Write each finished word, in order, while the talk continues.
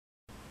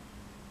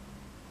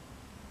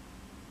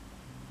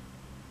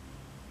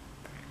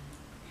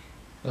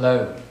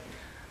Hello.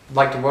 I'd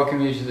like to welcome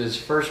you to this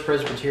First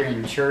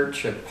Presbyterian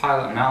Church of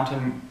Pilot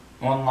Mountain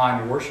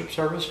online worship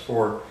service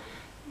for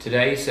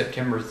today,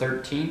 September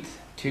 13th,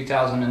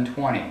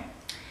 2020.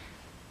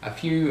 A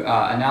few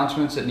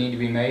announcements that need to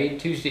be made.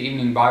 Tuesday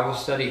evening Bible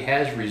study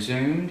has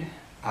resumed.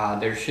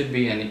 There should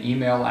be an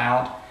email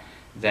out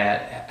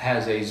that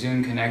has a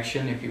Zoom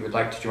connection if you would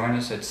like to join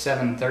us at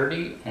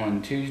 7:30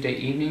 on Tuesday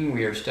evening.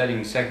 We are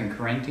studying 2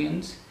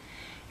 Corinthians.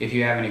 If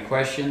you have any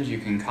questions, you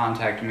can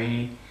contact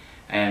me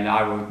and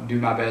I will do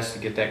my best to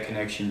get that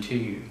connection to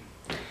you.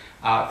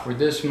 For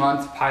this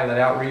month, Pilot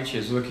Outreach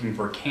is looking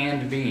for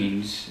canned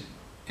beans,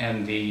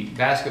 and the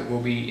basket will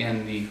be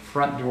in the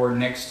front door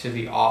next to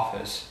the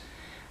office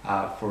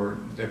for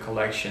the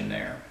collection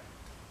there.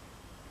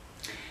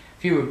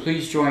 If you would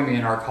please join me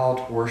in our call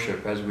to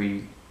worship as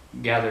we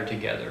gather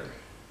together.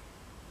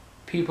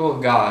 People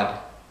of God,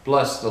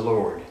 bless the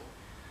Lord.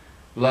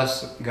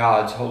 Bless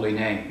God's holy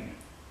name.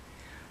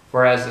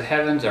 For as the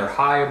heavens are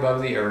high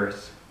above the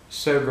earth,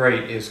 so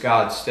great is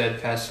God's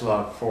steadfast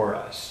love for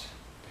us.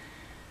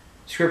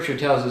 Scripture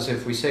tells us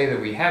if we say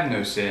that we have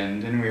no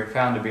sin, then we are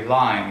found to be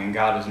lying and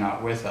God is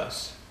not with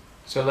us.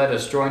 So let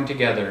us join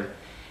together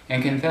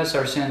and confess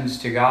our sins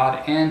to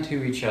God and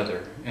to each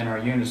other in our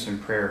unison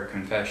prayer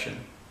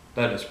confession.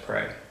 Let us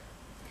pray.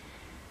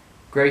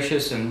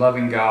 Gracious and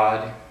loving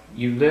God,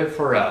 you live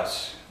for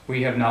us.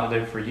 We have not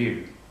lived for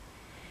you.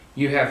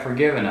 You have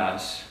forgiven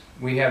us.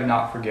 We have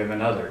not forgiven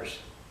others.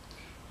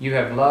 You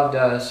have loved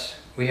us.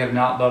 We have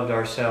not loved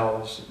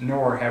ourselves,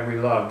 nor have we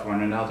loved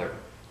one another.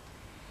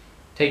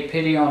 Take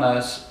pity on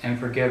us and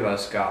forgive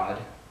us, God.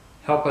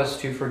 Help us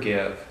to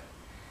forgive.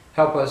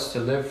 Help us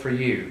to live for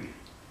you.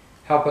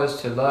 Help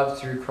us to love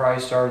through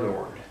Christ our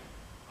Lord.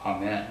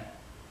 Amen.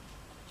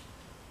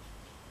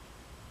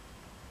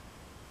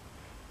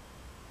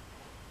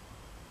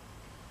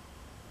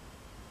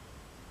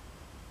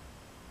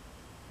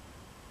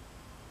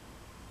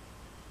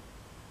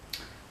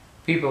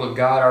 People of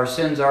God, our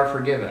sins are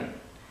forgiven.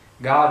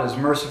 God is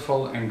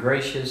merciful and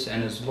gracious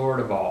and is Lord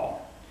of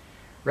all.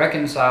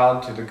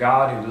 Reconciled to the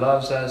God who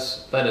loves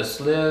us, let us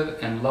live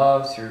and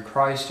love through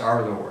Christ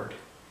our Lord.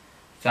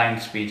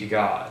 Thanks be to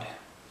God.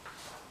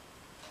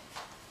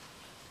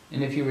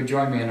 And if you would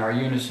join me in our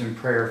unison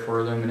prayer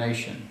for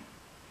illumination.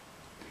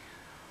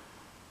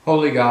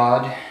 Holy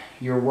God,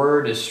 your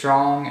word is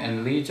strong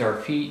and leads our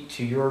feet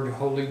to your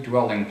holy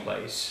dwelling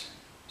place.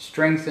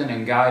 Strengthen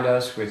and guide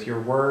us with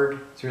your word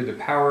through the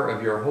power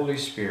of your Holy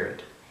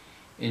Spirit.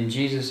 In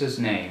Jesus'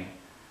 name,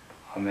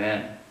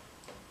 amen.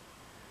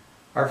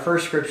 Our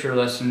first scripture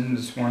lesson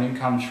this morning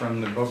comes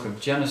from the book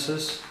of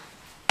Genesis,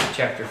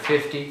 chapter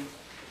 50,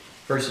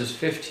 verses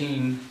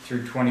 15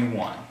 through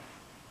 21.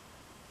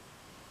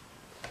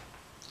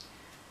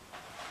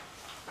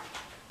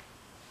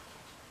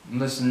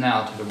 Listen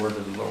now to the word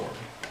of the Lord.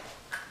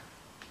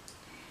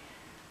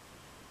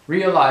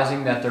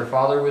 Realizing that their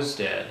father was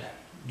dead,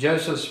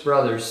 Joseph's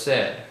brothers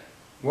said,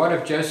 "What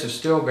if Joseph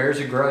still bears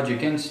a grudge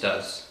against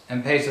us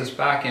and pays us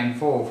back in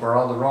full for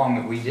all the wrong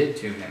that we did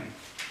to him?"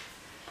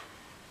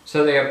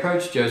 So they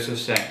approached Joseph,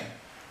 saying,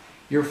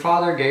 "Your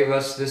father gave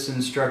us this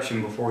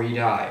instruction before he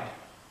died.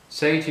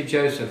 Say to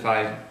Joseph,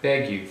 I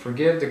beg you,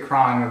 forgive the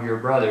crime of your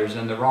brothers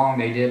and the wrong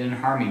they did in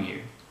harming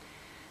you.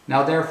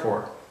 Now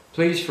therefore,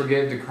 please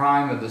forgive the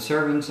crime of the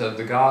servants of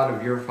the God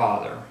of your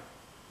father."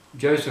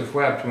 Joseph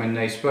wept when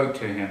they spoke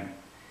to him.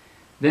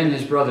 Then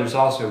his brothers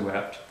also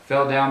wept,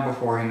 fell down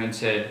before him, and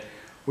said,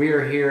 "We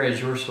are here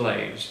as your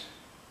slaves."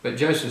 But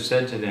Joseph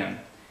said to them,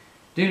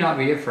 "Do not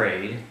be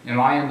afraid. Am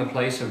I in the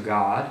place of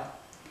God?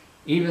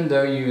 Even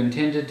though you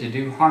intended to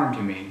do harm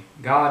to me,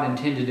 God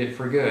intended it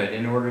for good,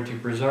 in order to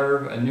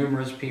preserve a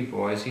numerous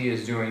people as he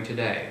is doing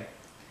today.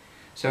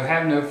 So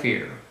have no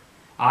fear.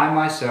 I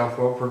myself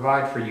will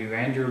provide for you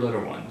and your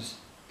little ones."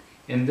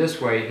 In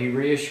this way he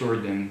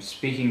reassured them,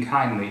 speaking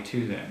kindly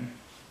to them.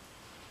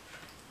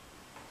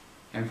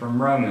 And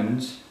from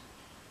Romans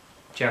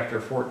chapter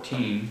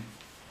 14,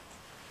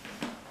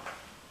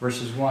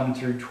 verses 1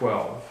 through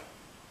 12.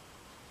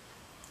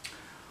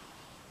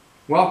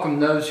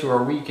 Welcome those who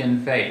are weak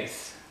in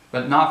faith,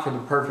 but not for the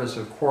purpose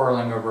of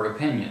quarreling over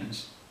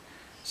opinions.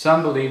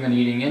 Some believe in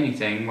eating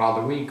anything, while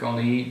the weak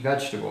only eat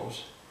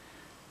vegetables.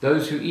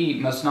 Those who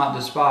eat must not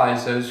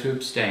despise those who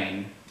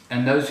abstain,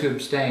 and those who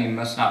abstain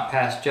must not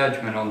pass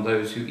judgment on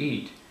those who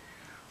eat,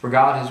 for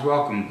God has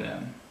welcomed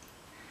them.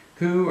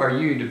 Who are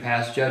you to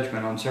pass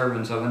judgment on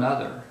servants of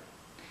another?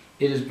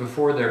 It is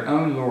before their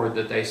own Lord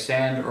that they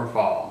stand or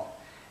fall,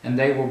 and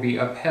they will be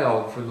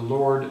upheld, for the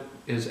Lord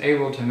is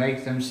able to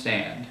make them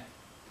stand.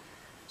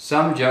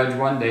 Some judge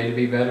one day to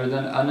be better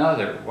than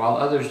another, while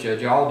others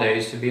judge all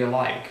days to be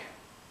alike.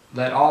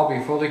 Let all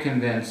be fully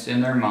convinced in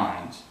their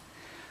minds.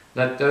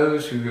 Let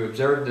those who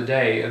observe the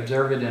day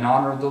observe it in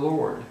honor of the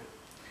Lord.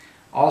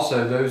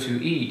 Also those who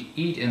eat,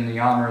 eat in the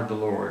honor of the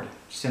Lord,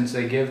 since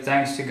they give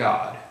thanks to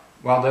God,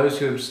 while those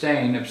who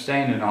abstain,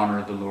 abstain in honor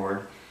of the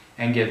Lord,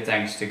 and give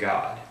thanks to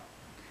God.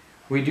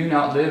 We do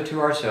not live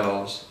to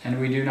ourselves, and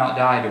we do not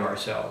die to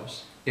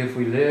ourselves. If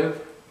we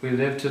live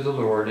to the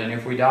Lord, and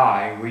if we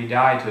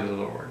die to the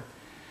Lord.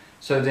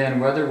 So then,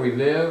 whether we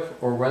live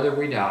or whether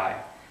we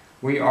die,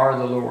 we are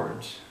the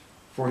Lord's.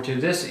 For to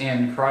this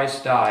end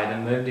Christ died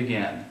and lived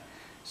again,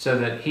 so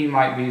that he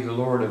might be the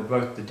Lord of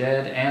both the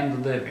dead and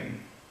the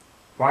living.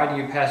 Why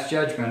do you pass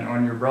judgment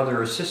on your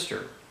brother or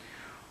sister?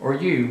 Or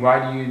you,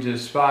 why do you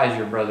despise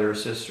your brother or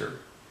sister?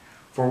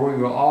 For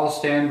we will all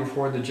stand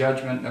before the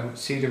judgment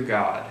seat of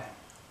God.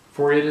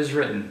 For it is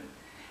written,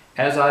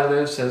 As I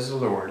live, says the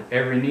Lord,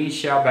 every knee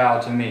shall bow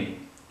to me,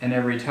 and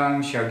every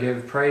tongue shall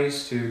give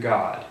praise to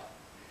God.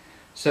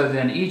 So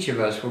then each of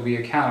us will be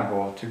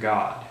accountable to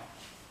God.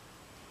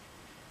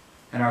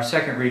 And our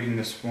second reading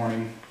this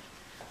morning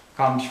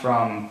comes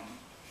from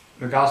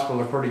the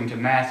Gospel according to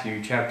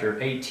Matthew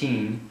chapter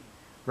 18,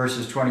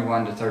 verses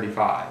 21 to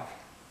 35.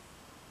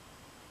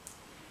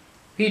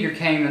 Peter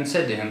came and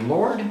said to him,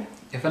 Lord,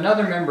 if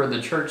another member of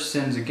the church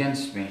sins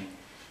against me,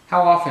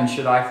 how often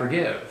should I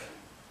forgive?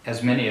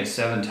 As many as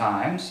 7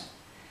 times?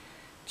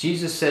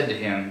 Jesus said to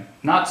him,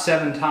 Not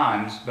 7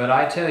 times, but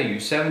I tell you,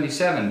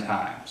 77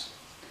 times.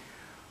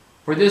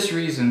 For this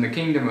reason the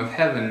kingdom of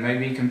heaven may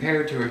be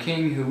compared to a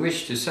king who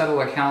wished to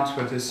settle accounts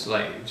with his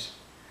slaves.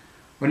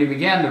 When he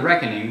began the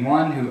reckoning,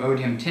 one who owed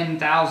him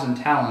 10,000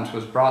 talents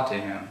was brought to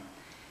him.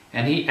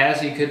 And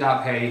as he could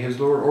not pay, his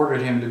lord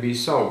ordered him to be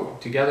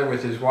sold, together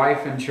with his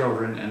wife and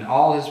children and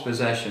all his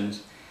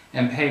possessions,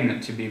 and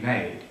payment to be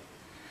made.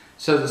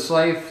 So the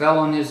slave fell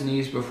on his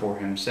knees before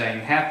him,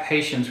 saying, Have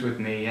patience with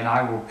me, and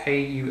I will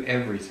pay you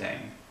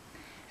everything.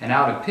 And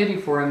out of pity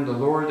for him, the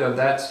lord of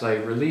that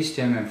slave released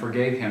him and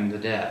forgave him the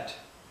debt.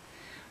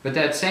 But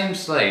that same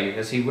slave,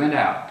 as he went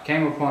out,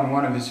 came upon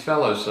one of his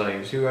fellow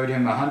slaves who owed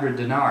him 100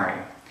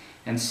 denarii,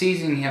 and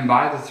seizing him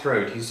by the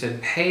throat, he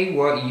said, Pay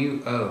what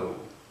you owe.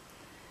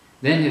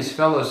 Then his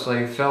fellow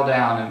slave fell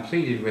down and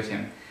pleaded with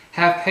him,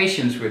 Have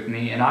patience with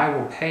me, and I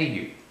will pay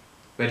you.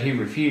 But he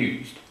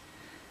refused.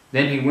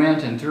 Then he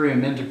went and threw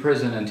him into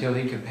prison until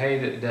he could pay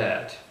the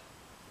debt.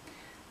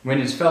 When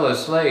his fellow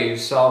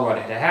slaves saw what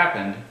had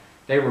happened,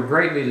 they were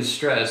greatly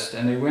distressed,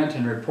 and they went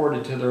and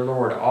reported to their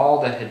lord all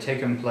that had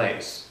taken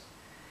place.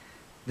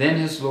 Then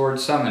his lord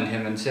summoned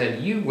him and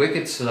said, You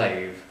wicked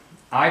slave,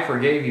 I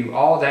forgave you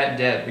all that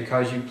debt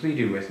because you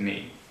pleaded with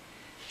me.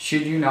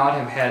 Should you not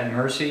have had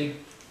mercy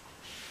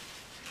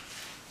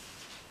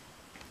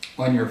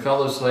on your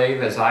fellow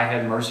slave as I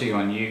had mercy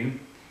on you?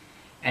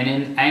 And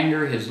in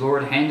anger his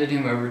lord handed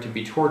him over to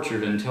be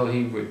tortured until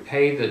he would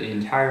pay the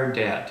entire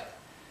debt.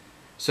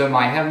 So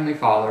my heavenly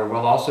Father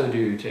will also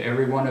do to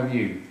every one of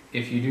you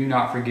if you do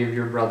not forgive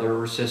your brother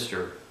or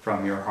sister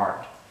from your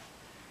heart.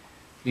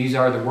 These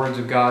are the words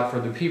of God for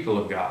the people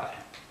of God.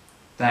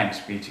 Thanks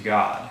be to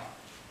God.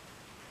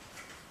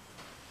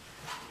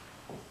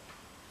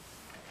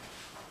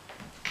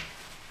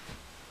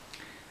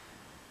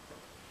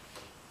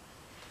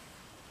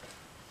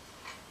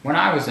 When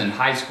I was in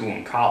high school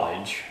and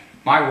college,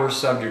 my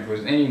worst subject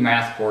was any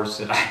math course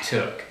that I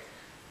took.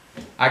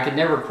 I could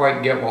never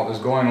quite get what was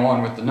going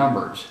on with the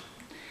numbers.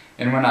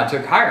 And when I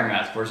took higher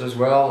math courses,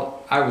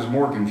 well, I was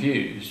more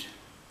confused.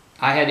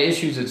 I had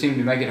issues that seemed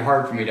to make it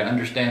hard for me to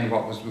understand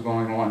what was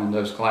going on in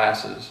those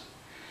classes.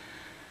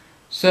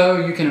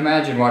 So you can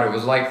imagine what it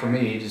was like for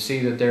me to see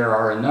that there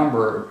are a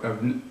number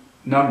of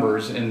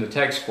numbers in the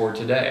text for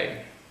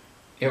today.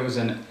 It was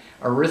an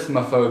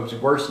arithmophobe's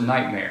worst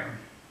nightmare.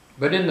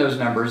 But in those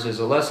numbers is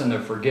a lesson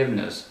of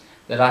forgiveness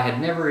that I had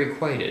never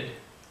equated.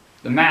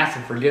 The math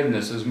of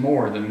forgiveness is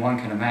more than one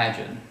can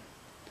imagine.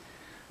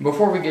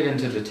 Before we get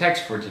into the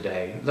text for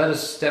today, let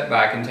us step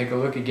back and take a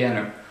look again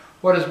at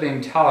what is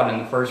being taught in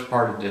the first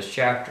part of this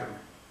chapter.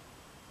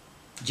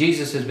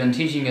 Jesus has been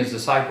teaching his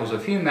disciples a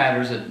few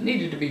matters that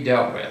needed to be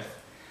dealt with.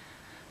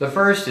 The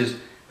first is,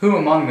 who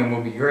among them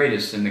will be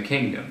greatest in the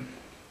kingdom?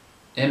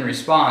 In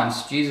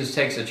response, Jesus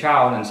takes a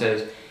child and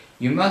says,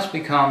 You must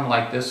become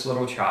like this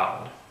little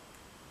child.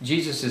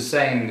 Jesus is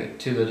saying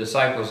to the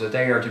disciples that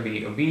they are to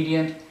be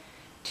obedient,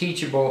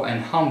 teachable,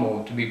 and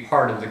humble to be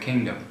part of the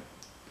kingdom.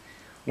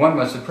 One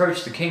must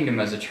approach the kingdom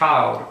as a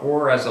child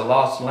or as a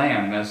lost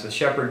lamb as the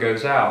shepherd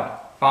goes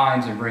out,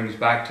 finds, and brings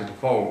back to the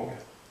fold.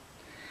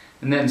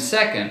 And then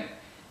second,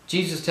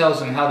 Jesus tells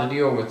them how to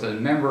deal with a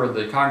member of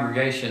the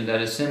congregation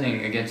that is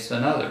sinning against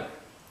another.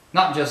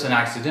 Not just an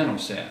accidental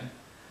sin,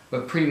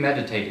 but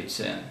premeditated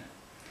sin.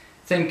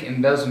 Think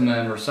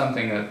embezzlement or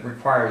something that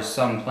requires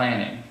some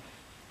planning.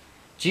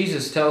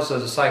 Jesus tells the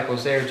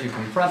disciples there to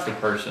confront the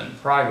person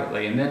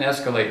privately and then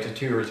escalate to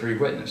 2 or 3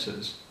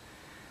 witnesses.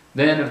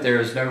 Then, if there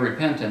is no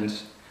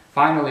repentance,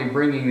 finally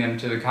bringing them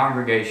to the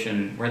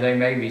congregation where they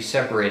may be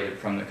separated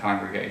from the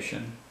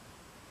congregation.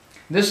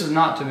 This is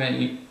not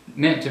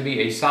meant to be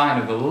a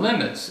sign of the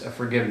limits of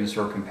forgiveness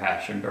or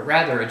compassion, but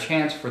rather a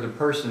chance for the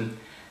person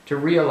to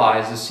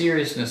realize the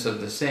seriousness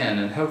of the sin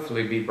and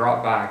hopefully be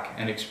brought back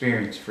and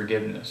experience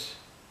forgiveness.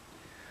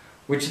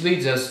 Which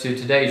leads us to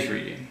today's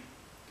reading.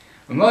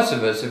 Most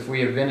of us, if we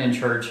have been in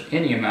church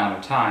any amount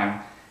of time,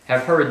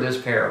 have heard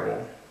this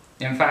parable.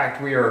 In fact,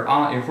 if we are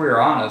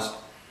honest,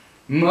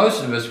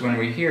 most of us, when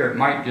we hear it,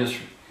 might just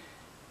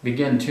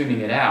begin tuning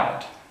it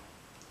out.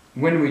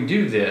 When we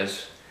do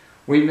this,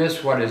 we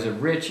miss what is a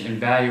rich and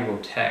valuable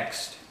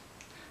text.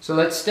 So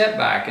let's step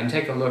back and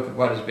take a look at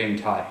what is being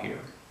taught here.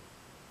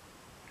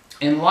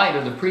 In light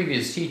of the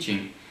previous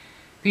teaching,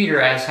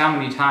 Peter asks how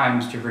many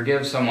times to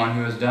forgive someone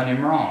who has done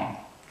him wrong.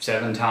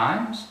 7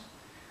 times?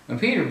 And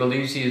Peter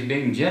believes he is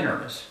being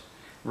generous.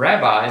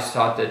 Rabbis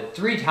taught that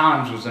 3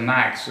 times was the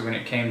max when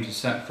it came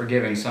to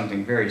forgiving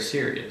something very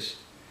serious.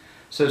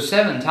 So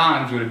 7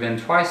 times would have been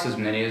twice as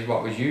many as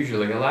what was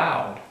usually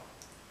allowed.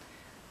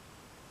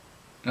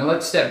 Now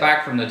let's step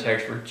back from the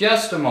text for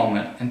just a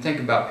moment and think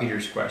about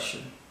Peter's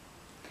question.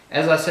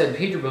 As I said,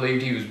 Peter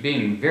believed he was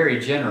being very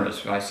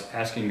generous by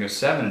asking us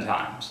 7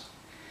 times.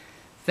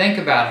 Think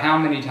about how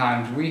many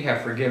times we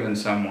have forgiven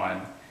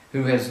someone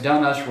who has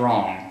done us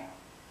wrong,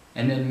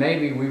 and then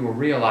maybe we will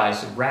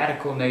realize the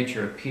radical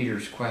nature of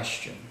Peter's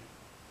question.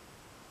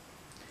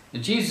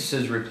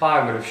 Jesus'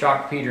 reply would have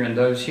shocked Peter and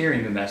those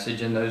hearing the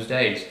message in those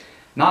days.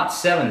 Not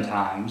 7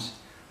 times,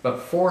 but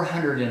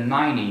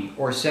 490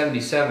 or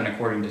 77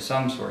 according to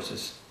some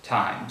sources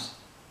times.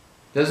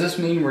 Does this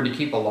mean we're to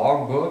keep a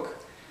logbook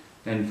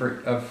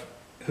of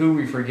who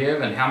we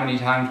forgive and how many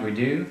times we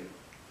do?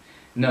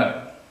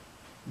 No.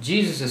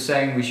 Jesus is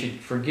saying we should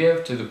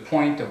forgive to the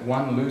point that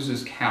one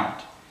loses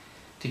count.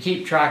 To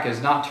keep track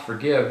is not to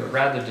forgive, but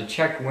rather to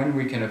check when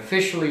we can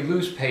officially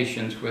lose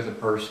patience with a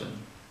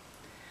person.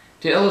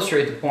 To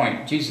illustrate the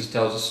point, Jesus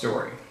tells a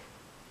story.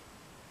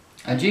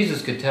 And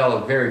Jesus could tell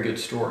a very good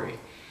story.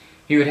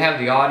 He would have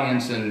the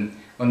audience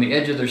on the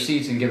edge of their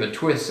seats and give a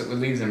twist that would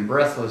leave them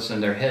breathless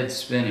and their heads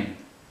spinning.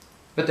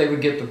 But they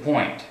would get the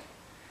point.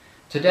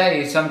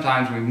 Today,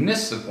 sometimes we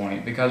miss the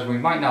point because we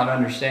might not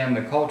understand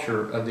the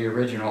culture of the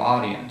original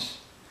audience.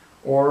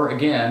 Or,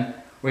 again,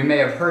 we may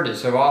have heard it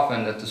so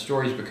often that the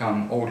stories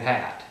become old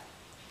hat.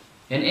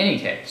 In any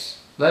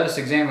case, let us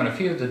examine a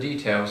few of the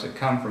details that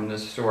come from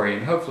this story,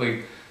 and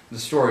hopefully the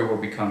story will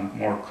become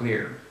more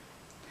clear.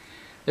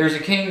 There's a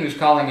king who's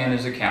calling in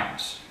his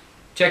accounts,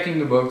 checking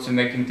the books and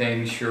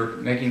making sure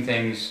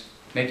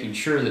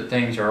that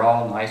things are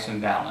all nice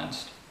and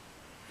balanced.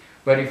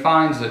 But he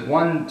finds that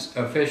one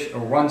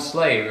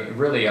slave,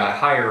 really a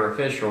higher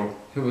official,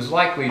 who was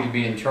likely to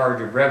be in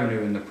charge of revenue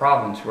in the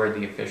province where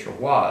the official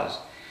was,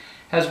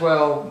 has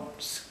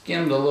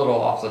skimmed a little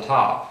off the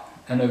top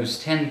and owes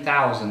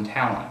 10,000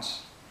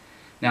 talents.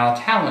 Now, a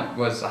talent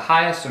was the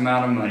highest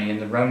amount of money in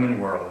the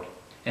Roman world,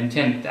 and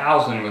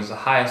 10,000 was the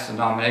highest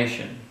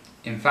denomination.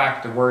 In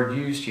fact, the word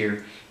used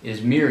here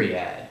is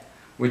myriad,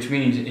 which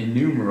means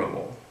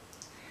innumerable.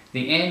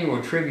 The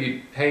annual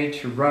tribute paid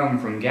to Rome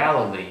from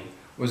Galilee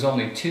was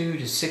only 200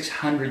 to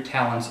 600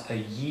 talents a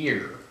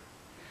year.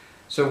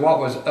 So what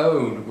was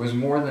owed was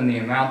more than the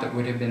amount that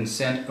would have been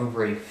sent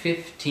over a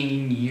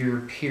 15-year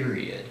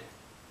period.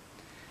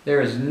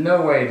 There is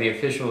no way the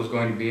official is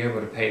going to be able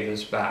to pay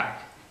this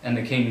back, and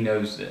the king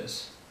knows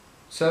this.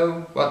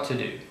 So, what to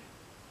do?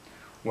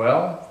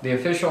 Well, the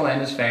official and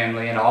his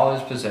family and all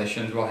his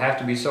possessions will have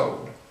to be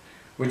sold,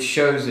 which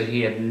shows that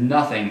he had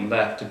nothing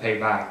left to pay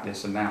back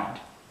this amount.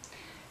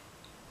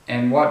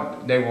 And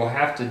what they will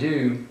have to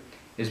do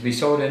is be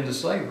sold into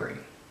slavery.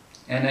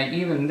 And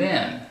even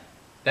then,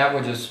 that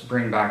would just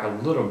bring back a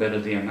little bit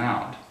of the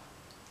amount.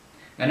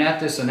 And at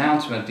this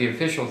announcement, the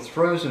official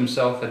throws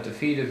himself at the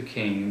feet of the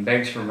king and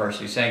begs for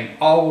mercy, saying,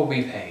 "All will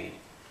be paid."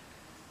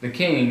 The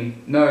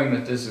king, knowing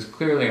that this is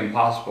clearly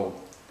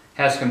impossible,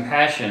 has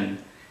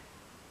compassion,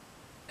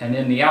 and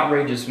in the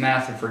outrageous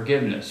math of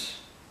forgiveness,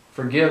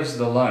 forgives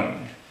the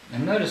loan.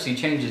 And notice he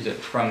changes it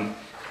from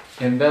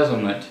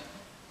embezzlement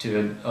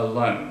to a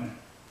loan.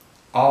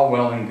 All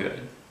well and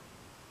good.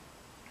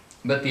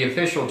 But the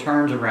official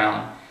turns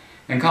around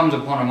and comes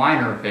upon a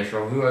minor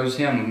official who owes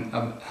him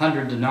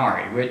 100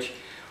 denarii, which,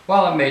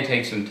 while it may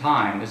take some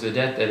time, is a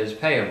debt that is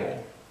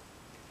payable.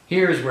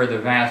 Here's where the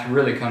math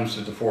really comes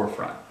to the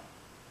forefront.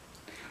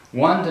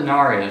 1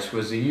 denarius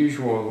was the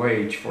usual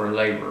wage for a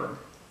laborer.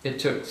 It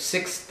took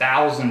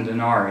 6,000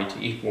 denarii to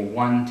equal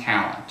 1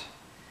 talent.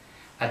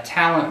 A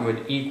talent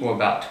would equal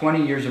about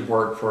 20 years of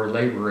work for a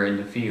laborer in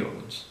the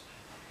fields.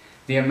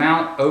 The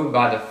amount owed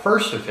by the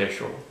first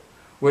official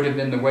would have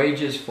been the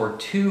wages for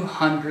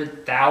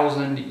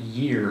 200,000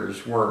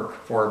 years'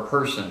 work for a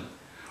person,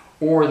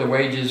 or the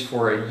wages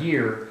for a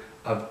year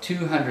of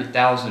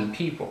 200,000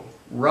 people,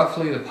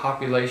 roughly the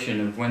population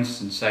of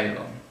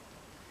Winston-Salem.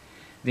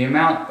 The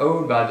amount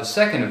owed by the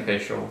second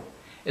official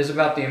is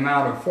about the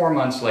amount of 4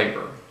 months'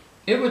 labor.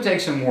 It would take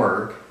some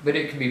work, but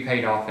it could be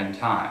paid off in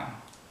time.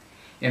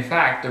 In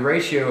fact, the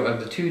ratio of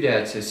the 2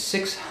 debts is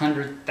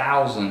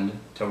 600,000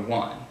 to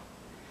 1.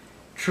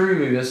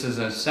 Truly, this is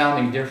a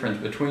astounding difference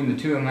between the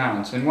 2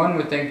 amounts, and one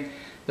would think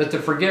that the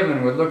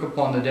forgiven would look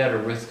upon the debtor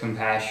with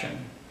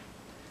compassion.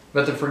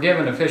 But the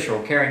forgiven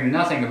official, caring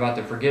nothing about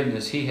the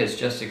forgiveness he has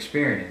just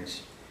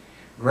experienced,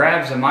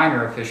 grabs the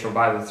minor official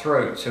by the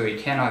throat so he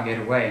cannot get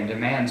away and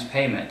demands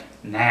payment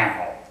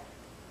now.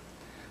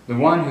 The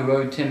one who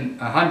owed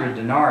 100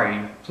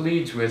 denarii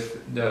pleads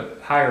with the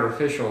higher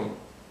official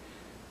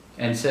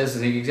and says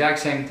the exact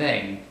same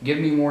thing. "Give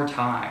me more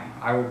time.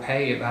 I will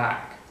pay it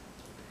back."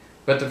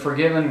 But the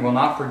forgiven will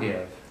not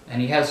forgive,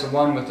 and he has the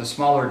one with the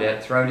smaller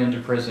debt thrown into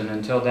prison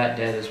until that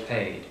debt is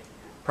paid,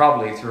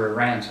 probably through a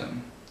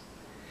ransom.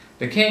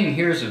 The king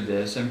hears of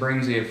this and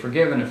brings the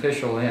forgiven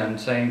official in,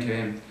 saying to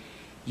him,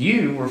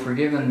 "You were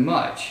forgiven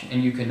much,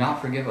 and you could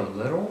not forgive a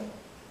little?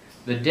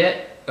 The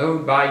debt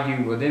owed by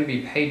you will then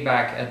be paid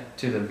back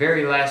to the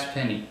very last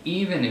penny,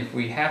 even if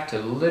we have to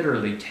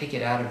literally take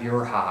it out of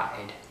your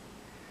hide.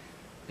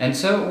 And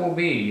so it will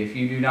be if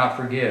you do not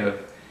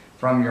forgive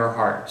from your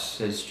hearts,"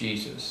 says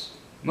Jesus,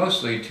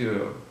 likely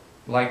to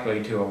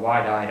a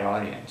wide-eyed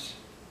audience.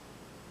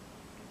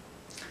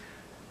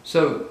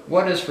 So,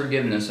 what is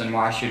forgiveness and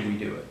why should we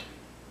do it?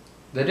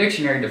 The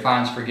dictionary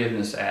defines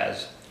forgiveness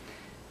as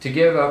to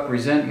give up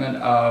resentment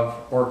of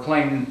or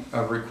claim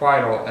of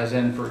requital, as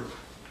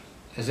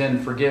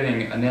in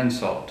forgiving an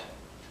insult,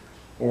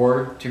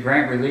 or to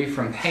grant relief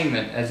from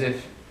payment,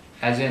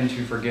 as in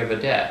to forgive a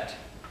debt,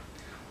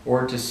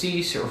 or to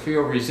cease or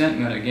feel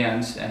resentment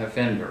against an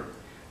offender.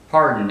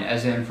 Pardon,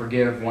 as in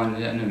forgive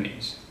one's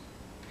enemies.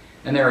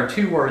 And there are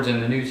two words in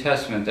the New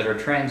Testament that are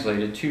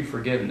translated to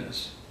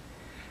forgiveness: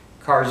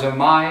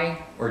 charizomai,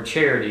 or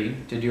charity,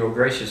 to deal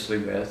graciously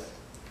with,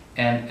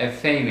 and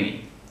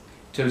ephemi,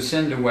 to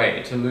send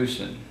away, to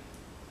loosen.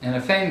 And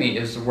ephemi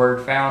is the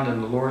word found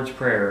in the Lord's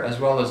Prayer as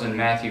well as in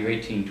Matthew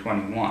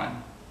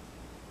 18:21.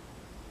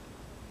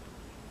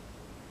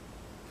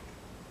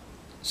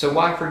 So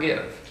why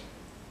forgive?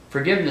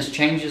 Forgiveness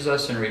changes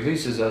us and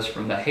releases us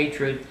from the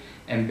hatred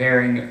and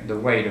bearing the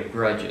weight of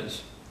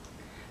grudges.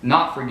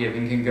 Not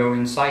forgiving can go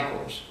in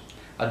cycles.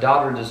 A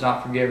daughter does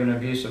not forgive an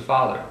abusive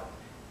father.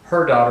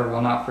 Her daughter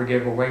will not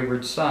forgive a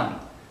wayward son.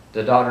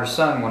 The daughter's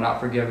son will not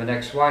forgive an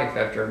ex-wife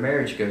after a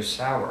marriage goes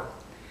sour.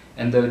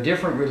 And though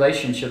different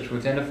relationships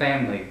within a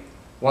family,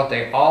 what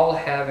they all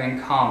have in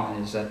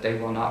common is that they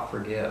will not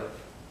forgive.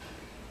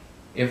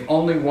 If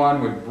only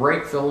one would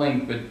break the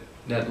link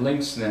that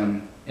links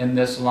them in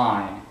this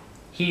line,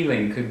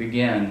 healing could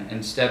begin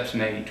and steps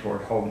made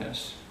toward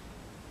wholeness.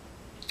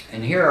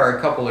 And here are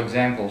a couple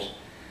examples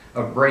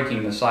of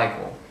breaking the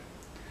cycle.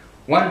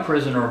 One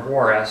prisoner of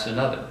war asked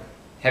another,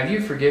 "Have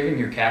you forgiven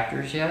your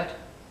captors yet?"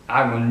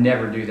 "I will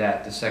never do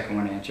that," the second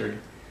one answered.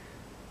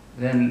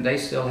 "Then they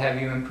still have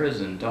you in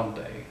prison, don't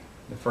they?"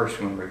 the first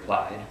one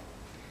replied.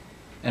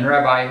 And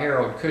Rabbi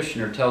Harold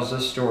Kushner tells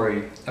this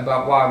story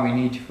about why we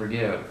need to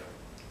forgive.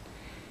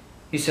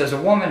 He says,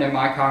 "A woman in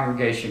my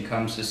congregation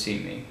comes to see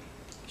me.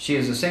 She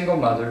is a single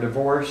mother,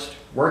 divorced,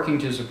 working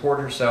to support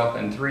herself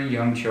and 3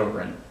 young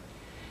children.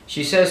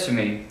 She says to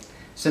me,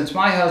 'Since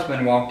my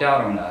husband walked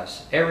out on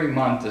us, every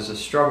month is a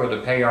struggle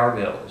to pay our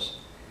bills.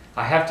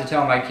 I have to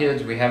tell my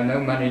kids we have no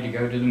money to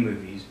go to the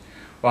movies,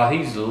 while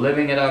he's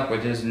living it up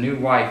with his new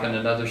wife in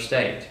another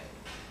state.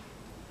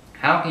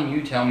 How can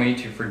you tell me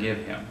to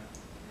forgive him?'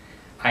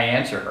 I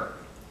answer her,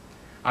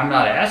 'I'm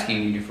not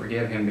asking you to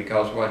forgive him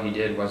because what he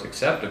did was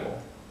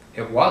acceptable.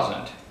 It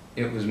wasn't.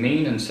 It was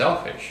mean and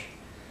selfish.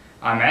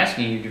 I'm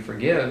asking you to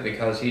forgive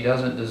because he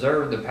doesn't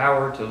deserve the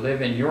power to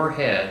live in your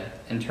head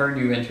and turn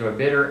you into a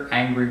bitter,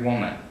 angry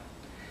woman.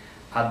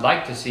 I'd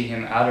like to see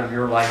him out of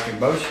your life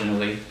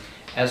emotionally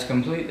as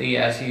completely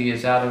as he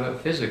is out of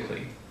it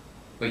physically.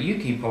 But you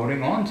keep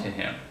holding on to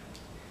him.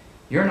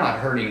 You're not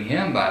hurting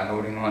him by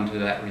holding on to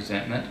that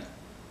resentment,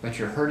 but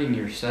you're hurting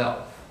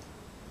yourself.'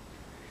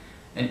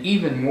 And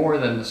even more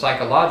than the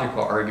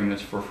psychological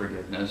arguments for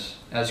forgiveness,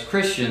 as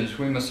Christians,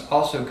 we must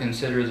also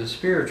consider the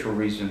spiritual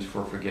reasons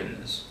for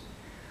forgiveness.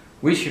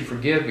 We should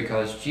forgive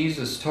because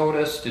Jesus told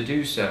us to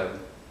do so,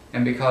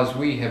 and because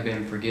we have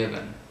been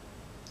forgiven.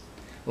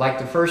 Like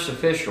the first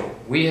official,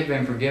 we have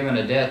been forgiven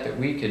a debt that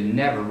we could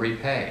never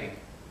repay.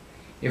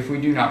 If we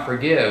do not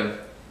forgive,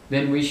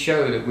 then we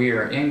show that we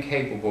are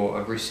incapable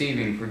of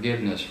receiving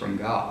forgiveness from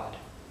God.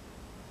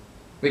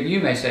 But you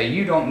may say,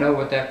 'You don't know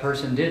what that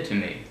person did to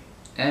me.'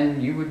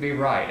 And you would be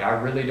right. I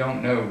really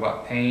don't know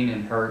what pain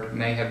and hurt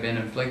may have been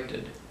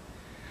inflicted.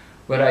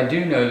 But I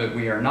do know that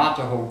we are not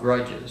to hold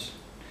grudges,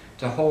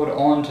 to hold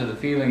on to the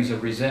feelings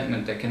of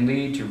resentment that can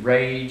lead to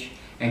rage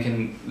and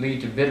can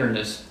lead to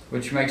bitterness,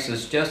 which makes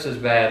us just as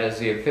bad as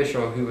the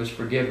official who was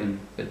forgiven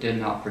but did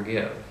not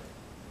forgive.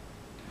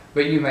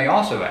 But you may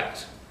also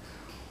ask,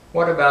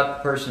 what about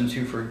the persons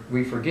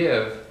we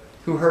forgive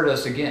who hurt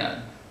us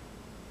again?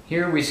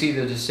 Here we see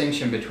the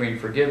distinction between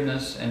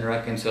forgiveness and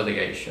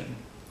reconciliation.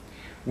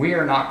 We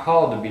are not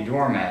called to be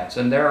doormats,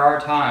 and there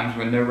are times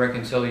when no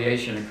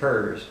reconciliation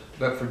occurs,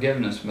 but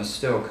forgiveness must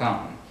still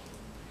come.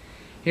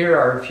 Here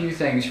are a few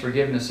things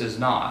forgiveness is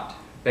not,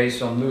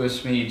 based on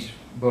Lewis Smead's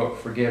book,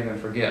 Forgive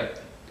and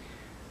Forget.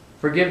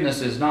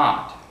 Forgiveness is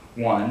not,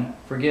 1,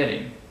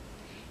 forgetting.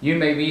 You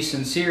may be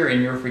sincere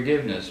in your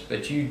forgiveness,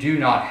 but you do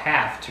not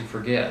have to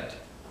forget.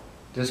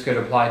 This could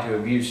apply to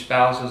abused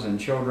spouses and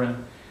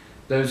children,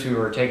 those who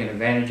are taken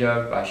advantage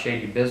of by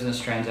shady business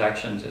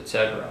transactions,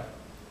 etc.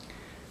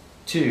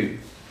 2,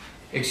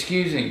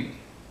 excusing.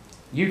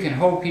 You can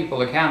hold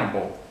people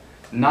accountable,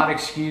 not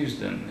excuse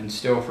them, and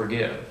still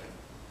forgive.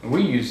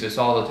 We use this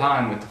all the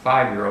time with the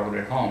 5-year-old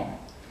at home.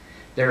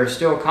 There are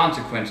still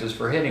consequences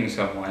for hitting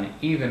someone,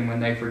 even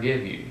when they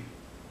forgive you.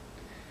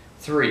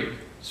 3,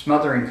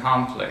 smothering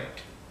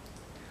conflict.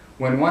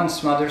 When one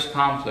smothers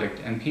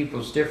conflict and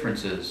people's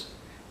differences,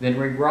 then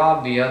we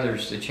rob the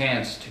others the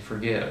chance to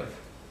forgive.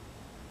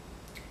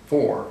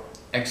 4.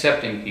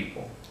 Accepting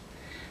people.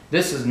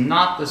 This is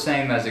not the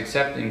same as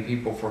accepting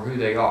people for who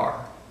they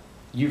are.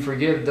 You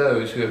forgive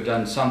those who have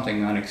done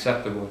something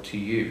unacceptable to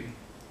you.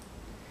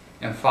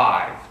 And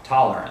 5.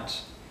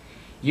 Tolerance.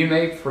 You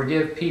may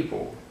forgive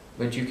people,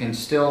 but you can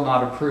still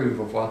not approve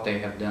of what they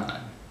have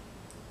done.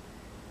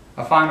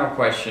 A final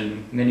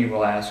question many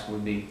will ask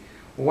would be,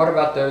 well, what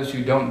about those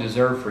who don't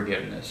deserve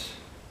forgiveness?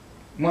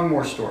 One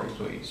more story,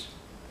 please.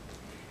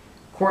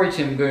 Corrie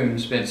ten Boom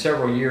spent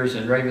several years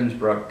in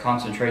Ravensbrück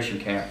concentration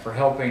camp for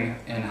helping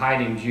and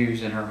hiding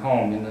Jews in her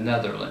home in the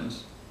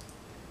Netherlands.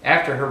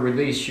 After her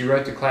release, she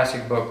wrote the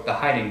classic book, The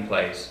Hiding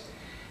Place,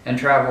 and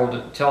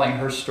traveled telling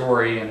her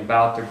story and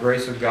about the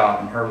grace of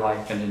God in her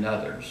life and in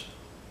others.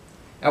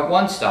 At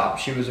one stop,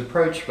 she was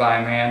approached by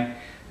a man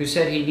who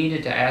said he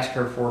needed to ask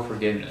her for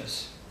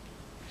forgiveness.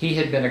 He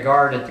had been a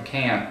guard at the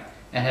camp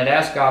and had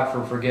asked God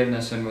for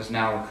forgiveness and was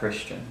now a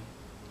Christian.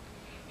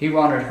 He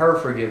wanted her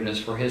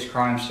forgiveness for his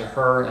crimes to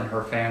her and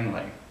her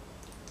family.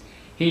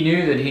 He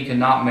knew that he could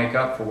not make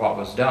up for what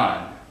was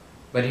done,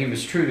 but he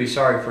was truly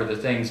sorry for the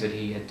things that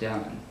he had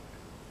done.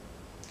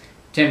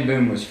 Ten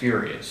Boom was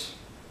furious.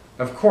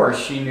 Of course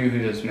she knew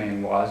who this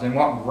man was, and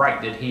what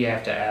right did he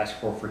have to ask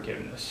for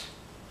forgiveness?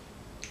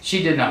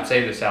 She did not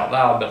say this out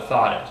loud, but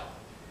thought it.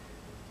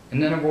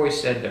 And then a voice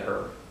said to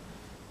her,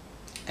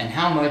 "And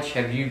how much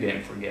have you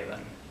been forgiven?"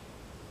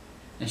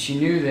 And she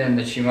knew then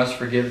that she must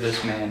forgive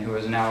this man who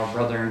was now a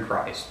brother in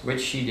Christ,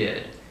 which she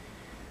did,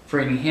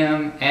 freeing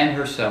him and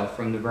herself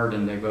from the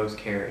burden they both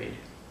carried.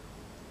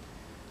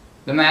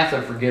 The math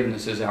of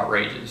forgiveness is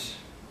outrageous.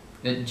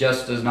 It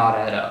just does not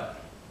add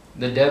up.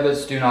 The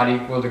debits do not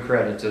equal the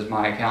credits, as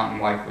my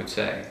accountant wife would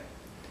say.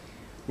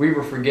 We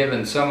were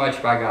forgiven so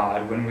much by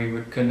God when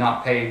we could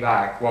not pay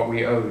back what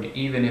we owed,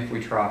 even if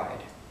we tried.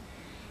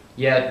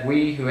 Yet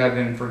we who have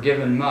been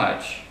forgiven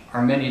much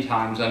are many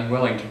times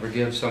unwilling to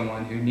forgive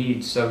someone who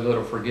needs so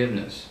little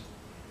forgiveness.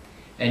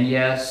 And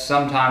yes,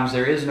 sometimes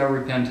there is no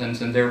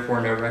repentance and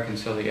therefore no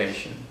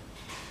reconciliation.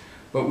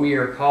 But we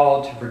are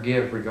called to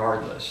forgive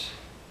regardless.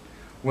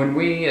 When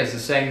we, as the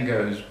saying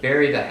goes,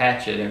 bury the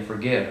hatchet and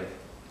forgive,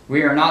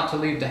 we are not to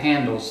leave the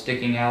handle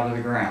sticking out of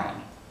the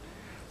ground.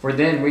 For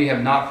then we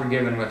have not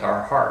forgiven with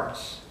our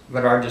hearts,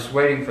 but are just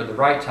waiting for the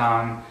right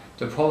time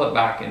to pull it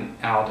back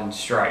out and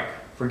strike,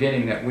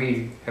 forgetting that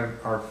we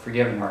are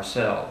forgiven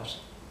ourselves.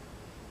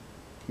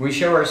 We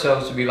show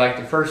ourselves to be like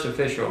the first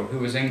official who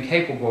was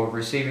incapable of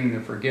receiving the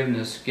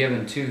forgiveness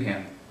given to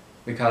him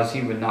because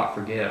he would not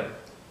forgive.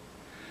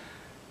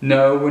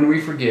 No, when we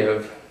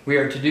forgive, we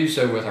are to do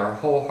so with our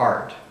whole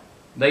heart,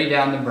 lay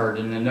down the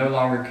burden and no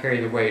longer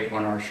carry the weight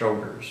on our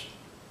shoulders.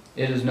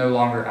 It is no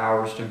longer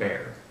ours to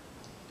bear.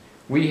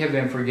 We have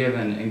been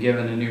forgiven and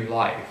given a new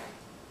life.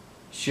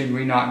 Should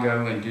we not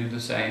go and do the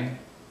same?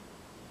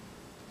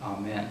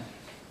 Amen.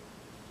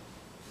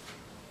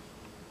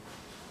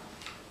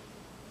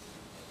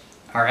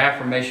 Our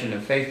affirmation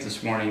of faith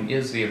this morning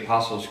is the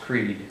Apostles'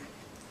 Creed.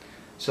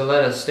 So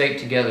let us state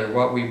together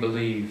what we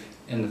believe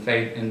in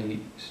the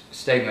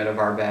statement of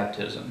our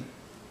baptism.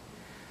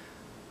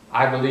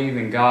 I believe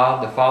in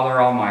God, the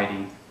Father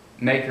Almighty,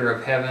 maker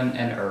of heaven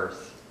and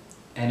earth,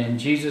 and in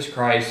Jesus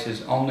Christ,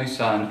 his only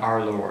Son,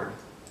 our Lord,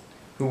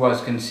 who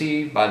was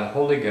conceived by the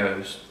Holy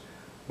Ghost,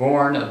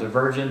 born of the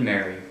Virgin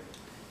Mary,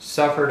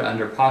 suffered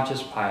under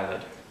Pontius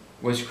Pilate,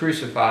 was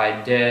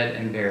crucified, dead,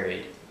 and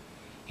buried.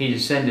 He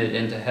descended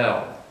into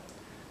hell.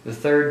 The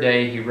third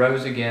day he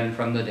rose again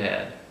from the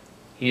dead.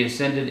 He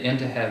ascended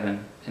into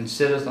heaven, and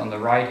sitteth on the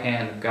right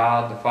hand of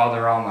God the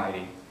Father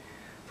Almighty.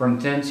 From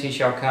thence he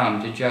shall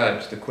come to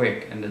judge the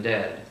quick and the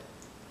dead.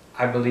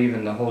 I believe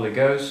in the Holy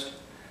Ghost,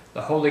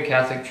 the Holy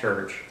Catholic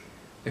Church,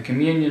 the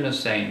communion of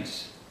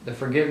saints, the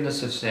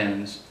forgiveness of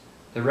sins,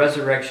 the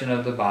resurrection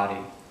of the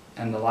body,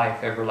 and the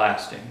life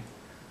everlasting.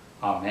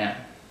 Amen.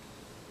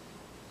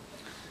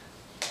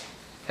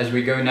 As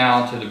we go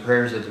now to the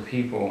prayers of the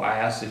people, I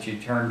ask that you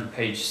turn to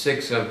page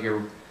 6 of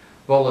your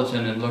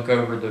bulletin and look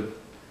over the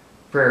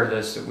prayer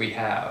list that we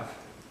have.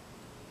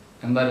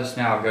 And let us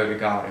now go to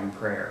God in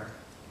prayer.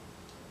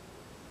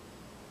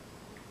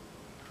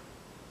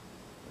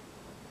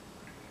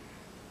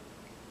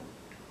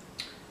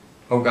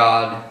 O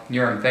God,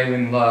 your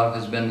unfailing love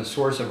has been the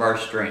source of our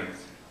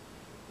strength.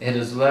 It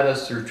has led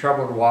us through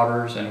troubled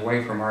waters and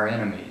away from our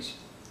enemies.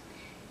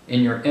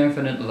 In your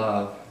infinite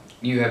love,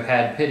 you have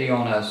had pity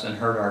on us and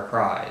heard our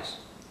cries.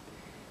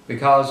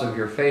 Because of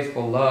your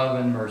faithful love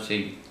and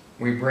mercy,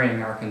 we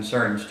bring our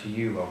concerns to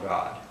you, O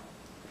God.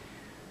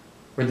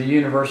 For the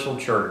universal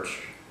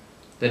church,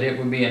 that it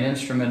would be an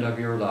instrument of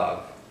your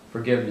love,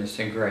 forgiveness,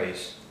 and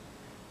grace,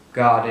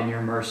 God, in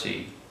your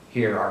mercy,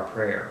 hear our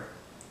prayer.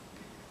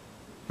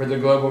 For the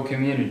global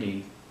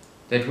community,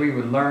 that we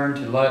would learn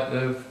to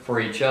live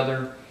for each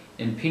other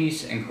in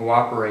peace and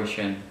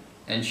cooperation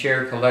and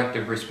share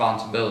collective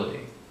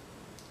responsibility.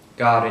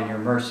 God, in your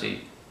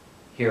mercy,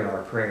 hear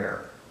our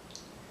prayer.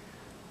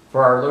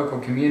 For our local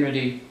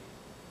community,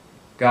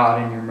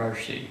 God, in your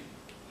mercy,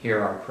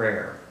 hear our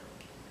prayer.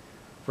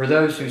 For For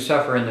those who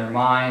suffer in their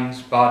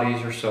minds,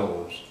 bodies, or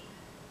souls,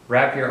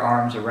 wrap your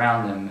arms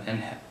around them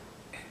and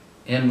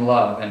in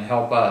love and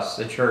help us,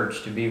 the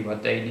church, to be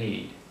what they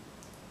need.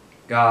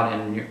 God,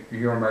 in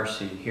your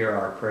mercy, hear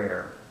our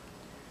prayer.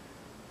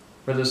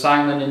 For the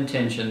silent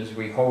intentions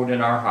we hold in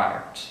our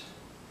hearts,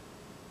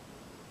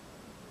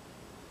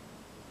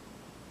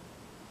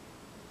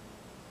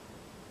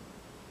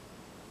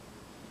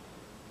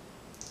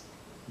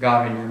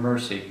 God, in your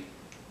mercy,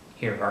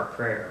 hear our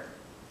prayer.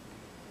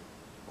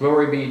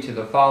 Glory be to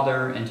the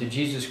Father, and to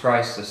Jesus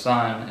Christ the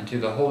Son, and to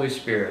the Holy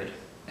Spirit,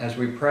 as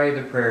we pray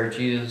the prayer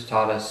Jesus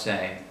taught us,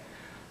 saying,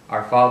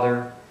 Our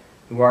Father,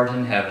 who art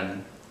in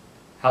heaven,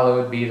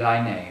 hallowed be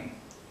thy name.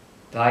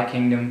 Thy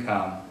kingdom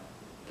come,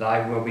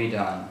 thy will be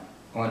done,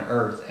 on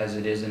earth as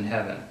it is in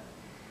heaven.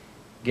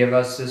 Give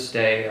us this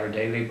day our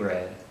daily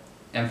bread,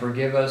 and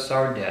forgive us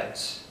our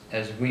debts,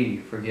 as we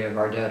forgive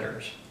our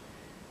debtors.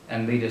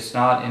 And lead us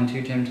not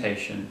into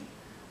temptation,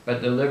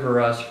 but deliver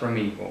us from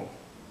evil.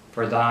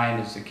 For thine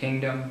is the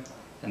kingdom,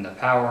 and the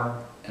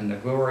power, and the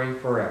glory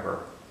forever.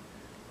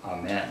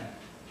 Amen.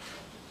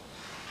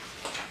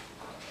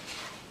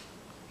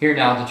 Hear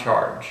now the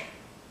charge.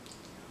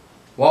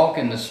 Walk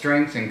in the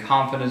strength and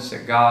confidence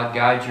that God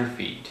guides your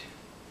feet.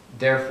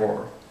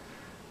 Therefore,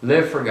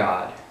 live for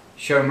God,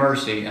 show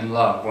mercy, and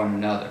love one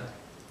another.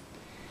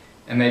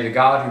 And may the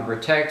God who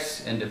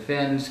protects and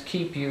defends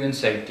keep you in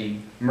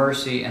safety,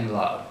 mercy, and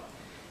love.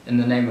 In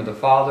the name of the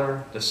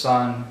Father, the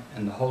Son,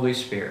 and the Holy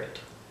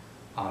Spirit.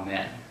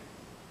 Amen.